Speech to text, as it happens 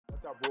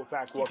up,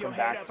 Wolfpack? Welcome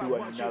back to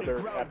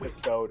another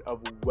episode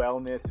of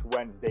Wellness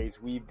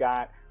Wednesdays. We've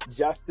got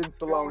Justin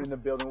Stallone in the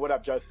building. What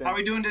up, Justin? How are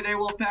we doing today,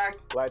 Wolfpack?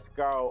 Let's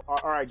go.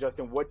 All right,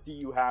 Justin, what do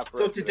you have for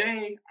us? So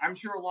today, I'm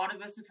sure a lot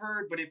of us have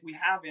heard, but if we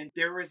haven't,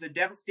 there was a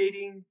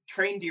devastating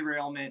train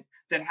derailment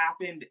that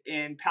happened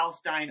in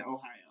Palestine,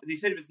 Ohio. They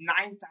said it was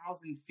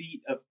 9,000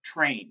 feet of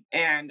train,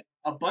 and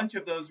a bunch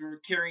of those were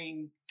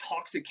carrying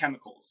toxic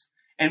chemicals.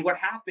 And what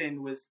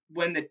happened was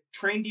when the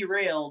train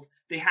derailed,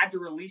 they had to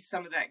release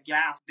some of that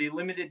gas. They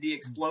limited the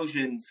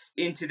explosions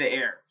into the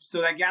air.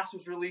 So that gas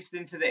was released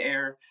into the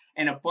air,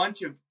 and a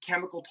bunch of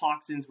chemical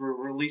toxins were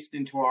released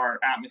into our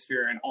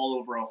atmosphere and all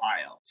over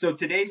Ohio. So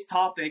today's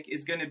topic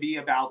is going to be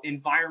about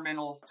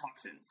environmental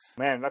toxins.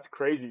 Man, that's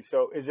crazy.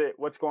 So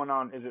what's going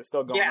on? Is it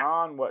still going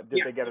on?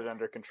 Did they get it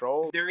under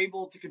control? They're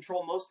able to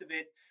control most of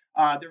it.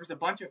 There was a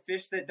bunch of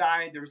fish that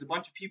died. There was a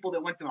bunch of people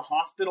that went to the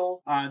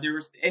hospital. There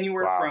was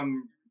anywhere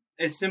from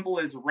as simple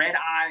as red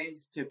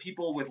eyes to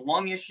people with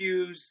lung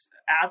issues,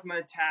 asthma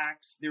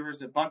attacks. There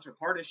was a bunch of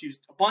heart issues.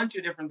 A bunch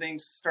of different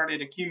things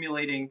started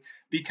accumulating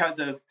because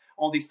of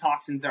all these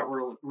toxins that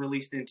were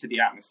released into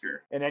the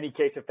atmosphere. In any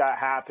case, if that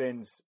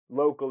happens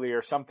locally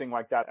or something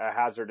like that, a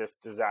hazardous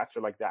disaster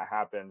like that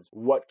happens,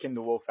 what can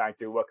the Wolfpack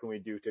do? What can we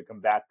do to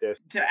combat this?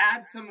 To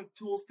add some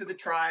tools to the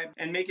tribe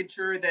and making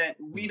sure that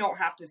we don't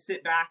have to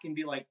sit back and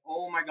be like,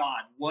 oh my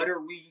God, what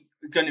are we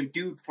going to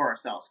do for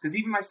ourselves? Because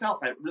even myself,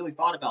 I really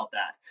thought about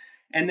that.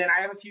 And then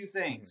I have a few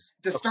things.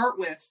 To start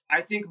with,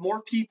 I think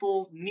more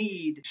people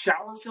need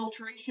shower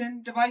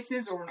filtration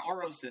devices or an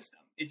RO system.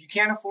 If you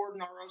can't afford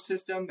an RO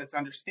system, that's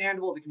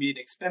understandable. It can be an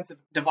expensive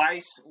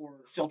device or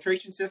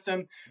filtration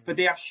system, but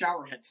they have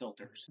shower head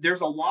filters.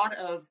 There's a lot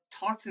of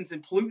toxins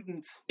and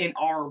pollutants in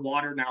our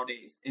water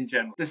nowadays in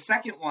general. The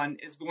second one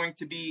is going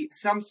to be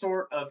some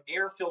sort of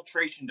air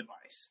filtration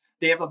device.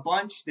 They have a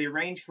bunch. They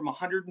range from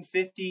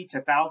 $150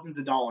 to thousands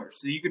of dollars.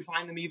 So you could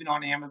find them even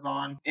on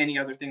Amazon, any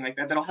other thing like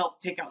that. That'll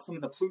help take out some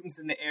of the pollutants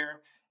in the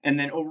air. And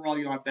then overall,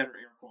 you'll have better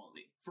air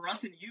quality. For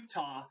us in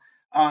Utah,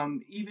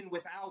 even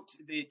without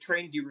the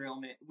train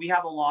derailment, we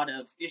have a lot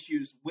of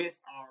issues with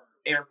our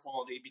air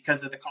quality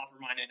because of the copper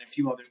mine and a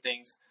few other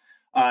things,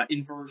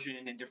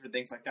 inversion and different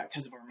things like that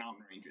because of our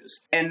mountain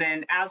ranges. And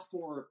then as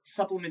for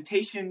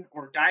supplementation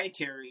or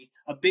dietary,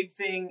 a big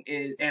thing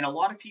is, and a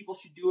lot of people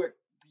should do it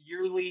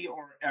yearly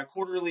or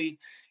quarterly,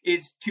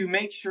 is to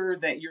make sure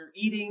that you're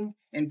eating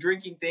and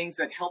drinking things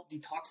that help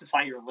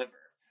detoxify your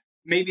liver.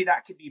 Maybe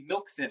that could be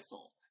milk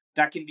thistle.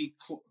 That can be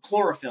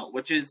chlorophyll,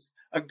 which is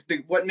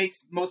what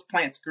makes most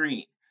plants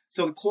green.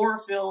 So the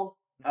chlorophyll,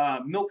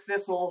 milk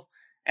thistle,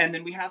 and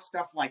then we have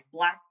stuff like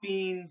black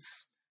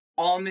beans,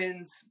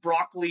 almonds,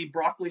 broccoli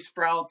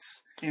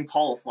sprouts, and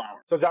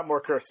cauliflower. So is that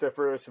more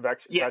cruciferous?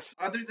 Yes.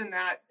 Other than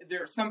that,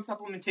 there's some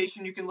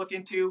supplementation you can look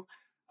into.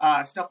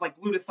 Stuff like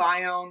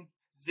glutathione,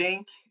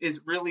 zinc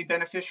is really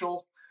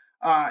beneficial.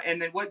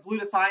 And then what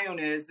glutathione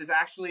is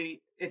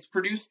actually, it's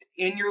produced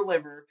in your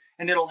liver,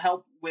 and it'll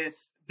help with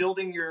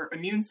building your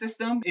immune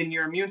system and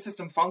your immune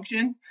system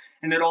function.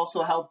 And it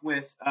also help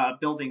with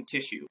building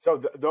tissue.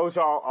 So those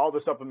are all the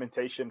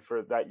supplementation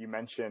for that you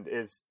mentioned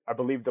is, I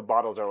believe the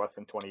bottles are less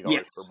than $20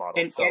 per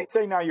bottle. And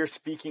say now you're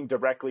speaking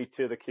directly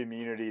to the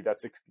community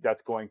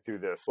that's going through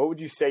this. What would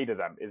you say to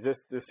them? Is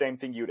this the same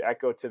thing you'd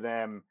echo to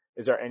them?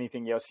 Is there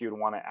anything else you'd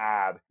want to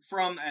add?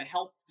 From a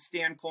health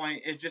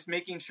standpoint, is just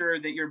making sure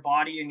that your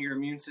body and your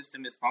immune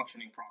system is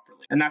functioning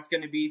properly. And that's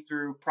going to be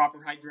through proper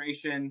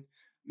hydration,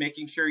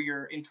 making sure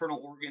your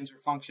internal organs are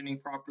functioning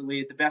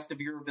properly at the best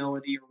of your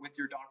ability or with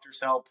your doctor's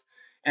help.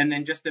 And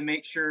then just to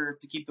make sure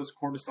to keep those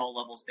cortisol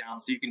levels down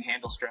so you can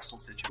handle stressful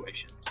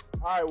situations.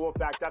 All right,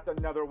 Wolfpack, that's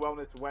another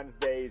Wellness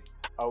Wednesdays.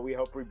 We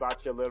hope we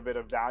brought you a little bit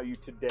of value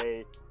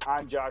today.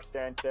 I'm Josh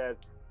Sanchez.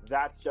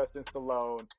 That's Justin Stallone.